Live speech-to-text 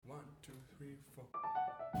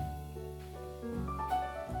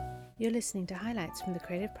You're listening to highlights from the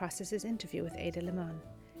Creative Processes interview with Ada Limon.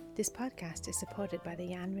 This podcast is supported by the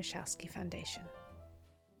Jan Michalski Foundation.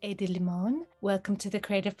 Ada Limon, welcome to the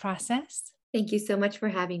Creative Process. Thank you so much for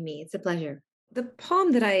having me. It's a pleasure. The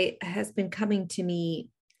poem that has been coming to me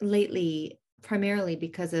lately, primarily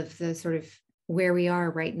because of the sort of where we are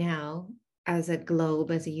right now as a globe,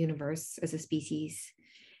 as a universe, as a species.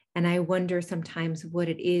 And I wonder sometimes what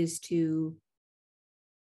it is to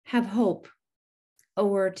have hope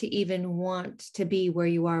or to even want to be where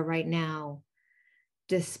you are right now,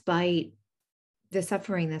 despite the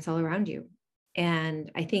suffering that's all around you. And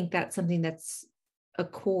I think that's something that's a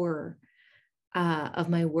core of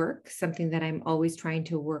my work, something that I'm always trying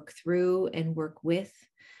to work through and work with.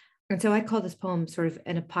 And so I call this poem sort of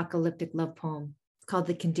an apocalyptic love poem. It's called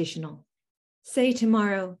The Conditional. Say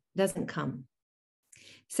tomorrow doesn't come.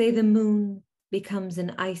 Say the moon becomes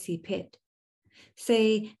an icy pit.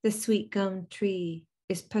 Say the sweet gum tree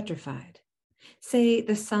is petrified. Say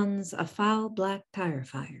the sun's a foul black tire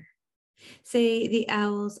fire. Say the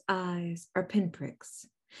owl's eyes are pinpricks.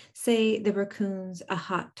 Say the raccoon's a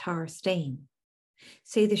hot tar stain.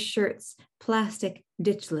 Say the shirt's plastic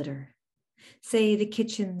ditch litter. Say the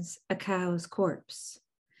kitchen's a cow's corpse.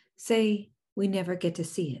 Say we never get to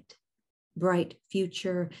see it. Bright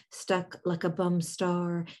future stuck like a bum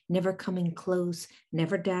star, never coming close,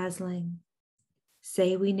 never dazzling.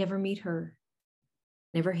 Say we never meet her,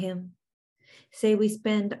 never him. Say we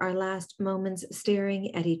spend our last moments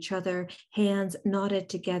staring at each other, hands knotted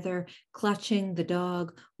together, clutching the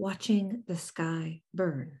dog, watching the sky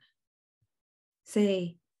burn.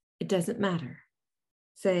 Say it doesn't matter.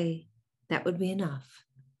 Say that would be enough.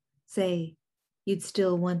 Say you'd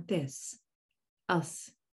still want this, us,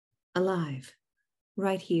 alive,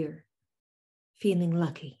 right here, feeling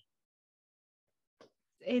lucky.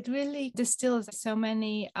 It really distills so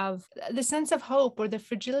many of the sense of hope or the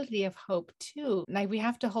fragility of hope too. Like we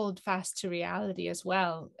have to hold fast to reality as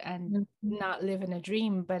well and not live in a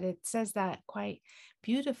dream, but it says that quite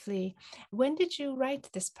beautifully. When did you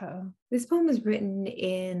write this poem? This poem was written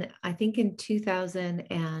I think in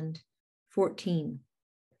 2014.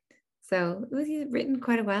 So it was written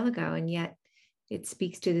quite a while ago, and yet it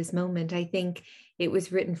speaks to this moment. I think it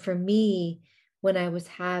was written for me when I was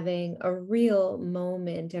having a real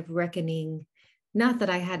moment of reckoning, not that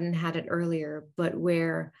I hadn't had it earlier, but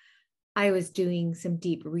where I was doing some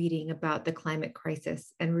deep reading about the climate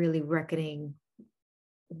crisis and really reckoning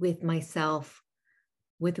with myself,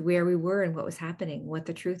 with where we were and what was happening, what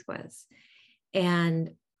the truth was.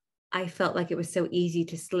 And I felt like it was so easy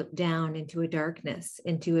to slip down into a darkness,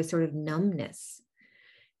 into a sort of numbness.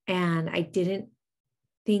 And I didn't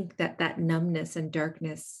think that numbness and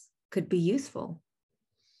darkness could be useful.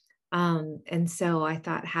 And so I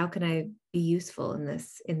thought, how can I be useful in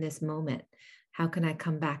this moment? How can I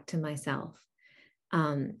come back to myself?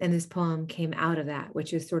 And this poem came out of that,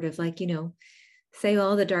 which is sort of like, say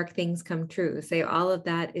all the dark things come true. Say all of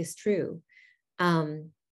that is true.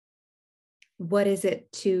 What is it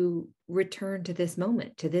to return to this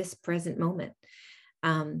moment, to this present moment?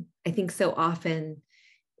 I think so often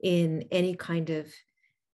in any kind of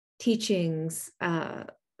teachings of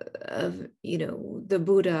the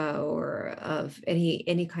Buddha or of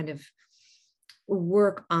any kind of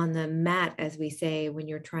work on the mat, as we say, when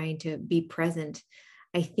you're trying to be present,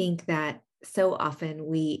 I think that so often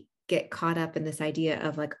we get caught up in this idea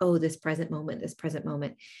of like, oh, this present moment,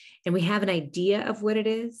 and we have an idea of what it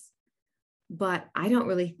is, but I don't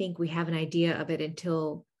really think we have an idea of it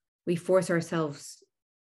until we force ourselves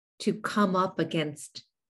to come up against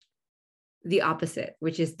the opposite,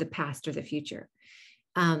 which is the past or the future.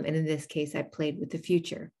 And in this case, I played with the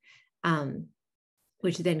future,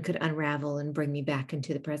 which then could unravel and bring me back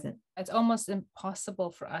into the present. It's almost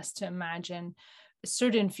impossible for us to imagine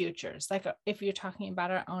certain futures, like if you're talking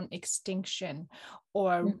about our own extinction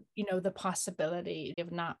or, the possibility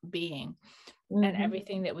of not being and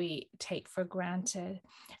everything that we take for granted.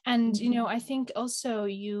 And, I think also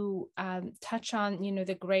you touch on,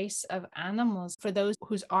 the grace of animals for those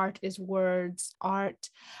whose art is words. Art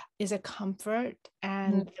is a comfort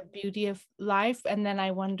and the beauty of life. And then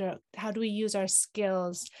I wonder, how do we use our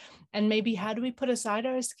skills? And maybe how do we put aside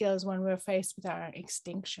our skills when we're faced with our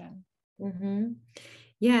extinction?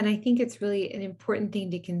 Yeah, and I think it's really an important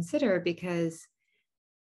thing to consider, because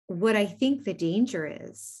what I think the danger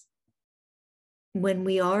is when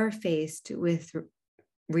we are faced with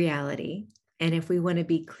reality, and if we want to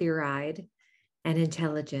be clear-eyed and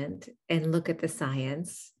intelligent and look at the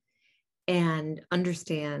science and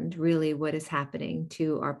understand really what is happening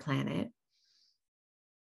to our planet,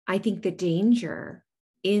 I think the danger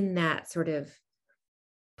in that sort of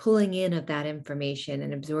pulling in of that information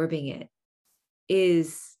and absorbing it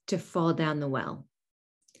is to fall down the well.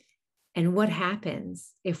 And what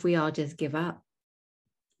happens if we all just give up?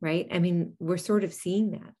 Right? I mean, we're sort of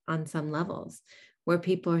seeing that on some levels where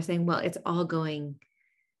people are saying, well, it's all going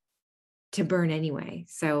to burn anyway,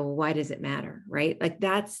 so why does it matter? Right? Like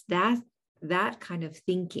that kind of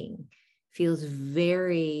thinking feels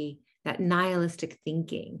that nihilistic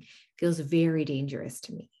thinking feels very dangerous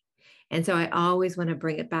to me. And so I always want to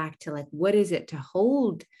bring it back to like, what is it to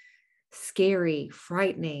hold scary,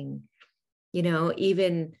 frightening,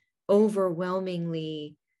 even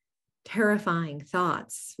overwhelmingly terrifying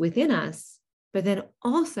thoughts within us, but then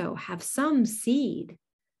also have some seed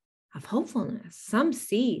of hopefulness, some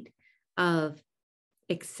seed of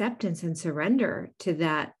acceptance and surrender to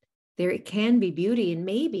that there can be beauty. And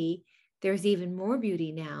maybe there's even more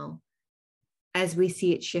beauty now as we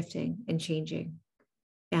see it shifting and changing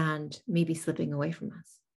and maybe slipping away from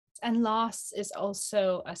us. And loss is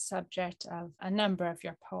also a subject of a number of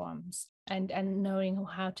your poems, and knowing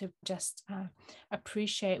how to just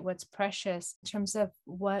appreciate what's precious in terms of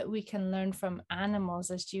what we can learn from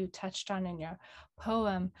animals, as you touched on in your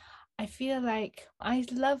poem. I feel like I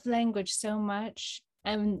love language so much,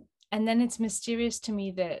 and then it's mysterious to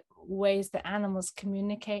me the ways that animals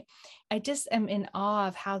communicate. I just am in awe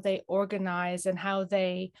of how they organize and how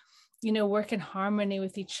they work in harmony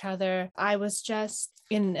with each other. I was just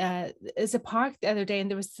in as a park the other day,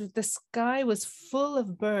 and the sky was full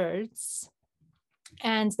of birds,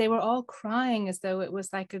 and they were all crying as though it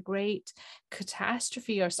was like a great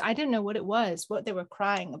catastrophe, or I didn't know what they were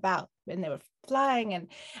crying about, and they were flying, and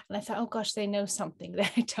I thought, oh gosh, they know something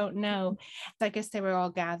that I don't know. I guess they were all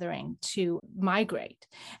gathering to migrate,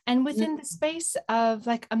 and within the space of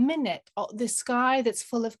like a minute, the sky that's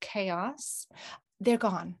full of chaos, they're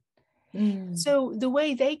gone. So the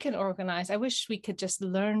way they can organize, I wish we could just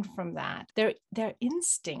learn from that. Their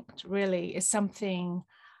instinct really is something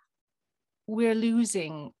we're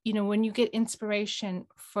losing. When you get inspiration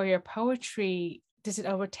for your poetry, does it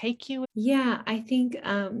overtake you? Yeah, I think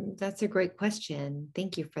that's a great question.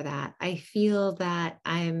 Thank you for that. I feel that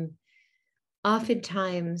I'm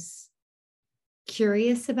oftentimes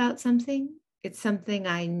curious about something. It's something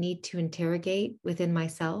I need to interrogate within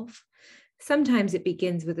myself. Sometimes it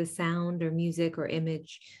begins with a sound or music or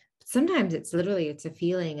image. Sometimes it's a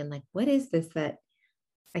feeling, and like, what is this that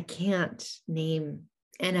I can't name?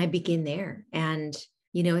 And I begin there. And,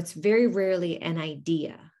 it's very rarely an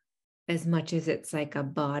idea as much as it's like a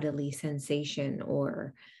bodily sensation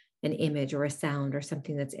or an image or a sound or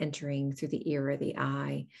something that's entering through the ear or the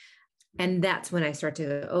eye. And that's when I start to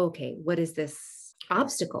go, okay, what is this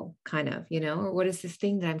obstacle kind of, or what is this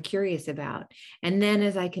thing that I'm curious about? And then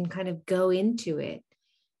as I can kind of go into it,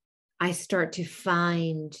 I start to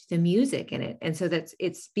find the music in it. And so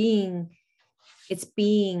it's being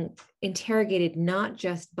interrogated not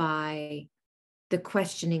just by the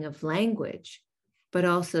questioning of language, but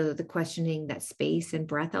also the questioning that space and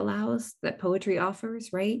breath allows, that poetry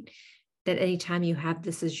offers, right? That anytime you have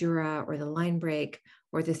the caesura or the line break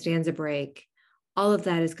or the stanza break, all of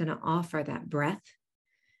that is going to offer that breath.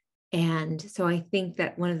 And so I think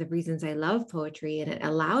that one of the reasons I love poetry, and it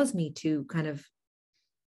allows me to kind of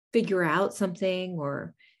figure out something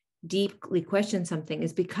or deeply question something,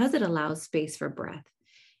 is because it allows space for breath,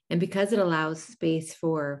 and because it allows space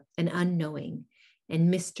for an unknowing and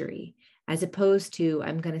mystery, as opposed to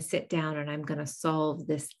I'm going to sit down and I'm going to solve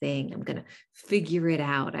this thing. I'm going to figure it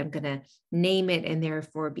out. I'm going to name it and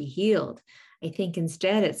therefore be healed. I think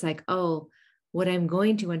instead it's like, oh, what I'm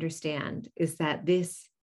going to understand is that this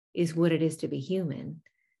is what it is to be human.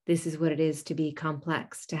 This is what it is to be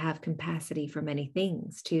complex, to have capacity for many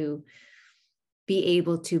things, to be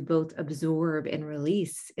able to both absorb and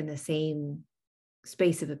release in the same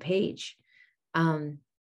space of a page.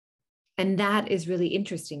 And that is really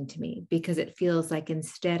interesting to me, because it feels like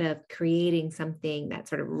instead of creating something that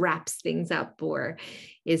sort of wraps things up or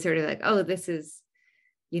is sort of like, oh, this is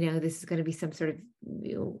going to be some sort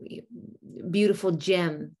of beautiful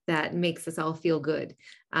gem that makes us all feel good.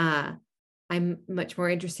 I'm much more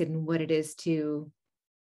interested in what it is to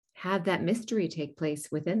have that mystery take place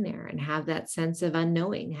within there, and have that sense of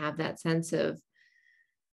unknowing, have that sense of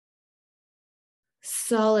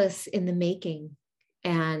solace in the making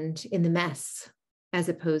and in the mess, as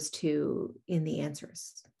opposed to in the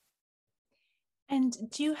answers. And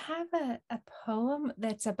do you have a poem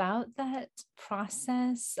that's about that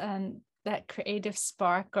process and that creative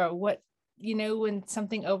spark, or what, when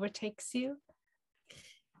something overtakes you?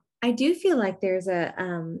 I do feel like there's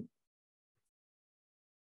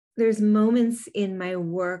moments in my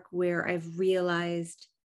work where I've realized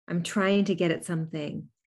I'm trying to get at something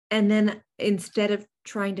And then instead of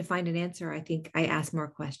trying to find an answer, I think I ask more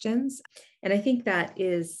questions. And I think that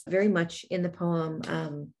is very much in the poem,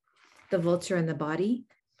 The Vulture and the Body,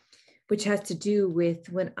 which has to do with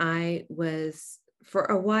when I was, for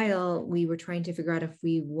a while, we were trying to figure out if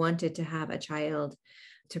we wanted to have a child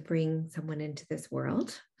to bring someone into this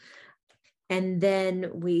world. And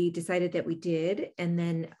then we decided that we did. And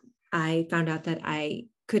then I found out that I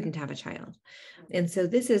couldn't have a child. And so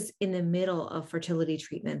this is in the middle of fertility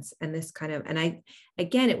treatments and this kind of, and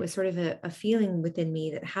again, it was sort of a feeling within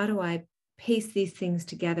me that how do I paste these things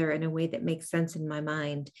together in a way that makes sense in my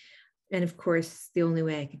mind? And of course, the only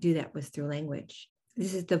way I could do that was through language.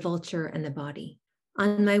 This is The Vulture and the Body.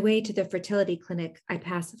 On my way to the fertility clinic, I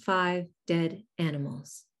pass 5 dead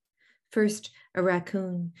animals. First, a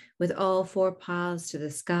raccoon with all 4 paws to the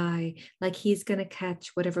sky, like he's going to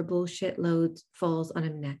catch whatever bullshit load falls on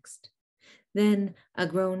him next. Then a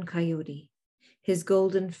grown coyote, his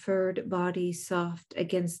golden furred body soft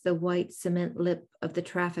against the white cement lip of the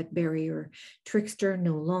traffic barrier, trickster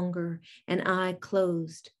no longer, and eye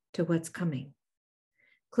closed to what's coming.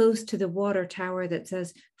 Close to the water tower that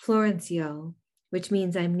says Florencio, which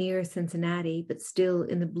means I'm near Cincinnati, but still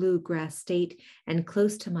in the bluegrass state, and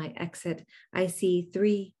close to my exit, I see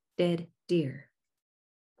 3 dead deer,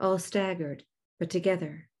 all staggered, but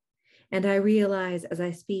together. And I realize as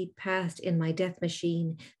I speed past in my death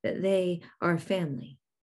machine that they are family.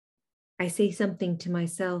 I say something to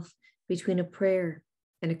myself between a prayer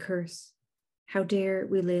and a curse. How dare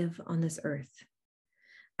we live on this earth?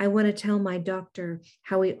 I want to tell my doctor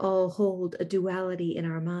how we all hold a duality in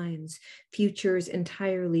our minds, futures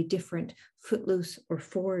entirely different, footloose or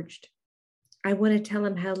forged. I want to tell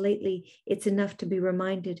him how lately it's enough to be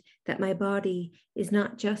reminded that my body is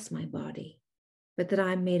not just my body, but that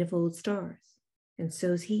I'm made of old stars, and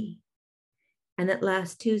so's he. And that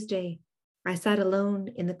last Tuesday, I sat alone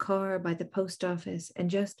in the car by the post office and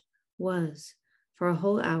just was for a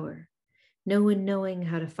whole hour, no one knowing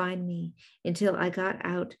how to find me until I got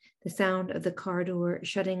out the sound of the car door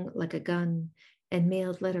shutting like a gun and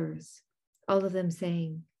mailed letters, all of them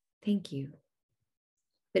saying, thank you.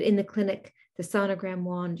 But in the clinic, the sonogram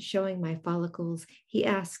wand showing my follicles, he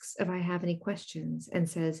asks if I have any questions and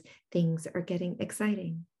says things are getting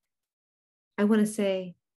exciting. I want to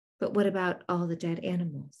say, but what about all the dead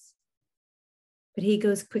animals? But he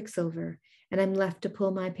goes Quicksilver, and I'm left to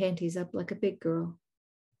pull my panties up like a big girl.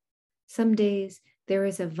 Some days there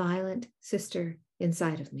is a violent sister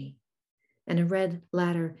inside of me and a red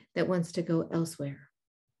ladder that wants to go elsewhere.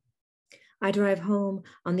 I drive home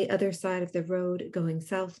on the other side of the road going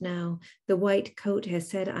south now. The white coat has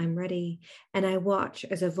said I'm ready, and I watch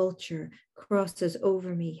as a vulture crosses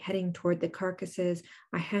over me heading toward the carcasses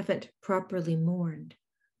I haven't properly mourned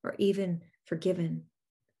or even forgiven.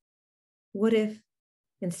 What if,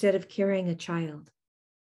 instead of carrying a child,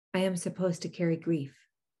 I am supposed to carry grief?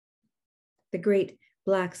 The great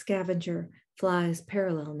black scavenger flies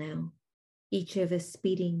parallel now, each of us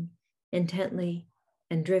speeding intently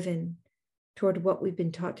and driven toward what we've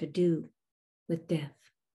been taught to do with death.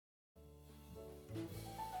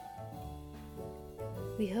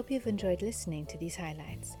 We hope you've enjoyed listening to these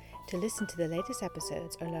highlights. To listen to the latest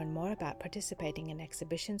episodes or learn more about participating in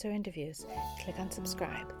exhibitions or interviews, click on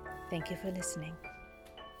subscribe. Thank you for listening.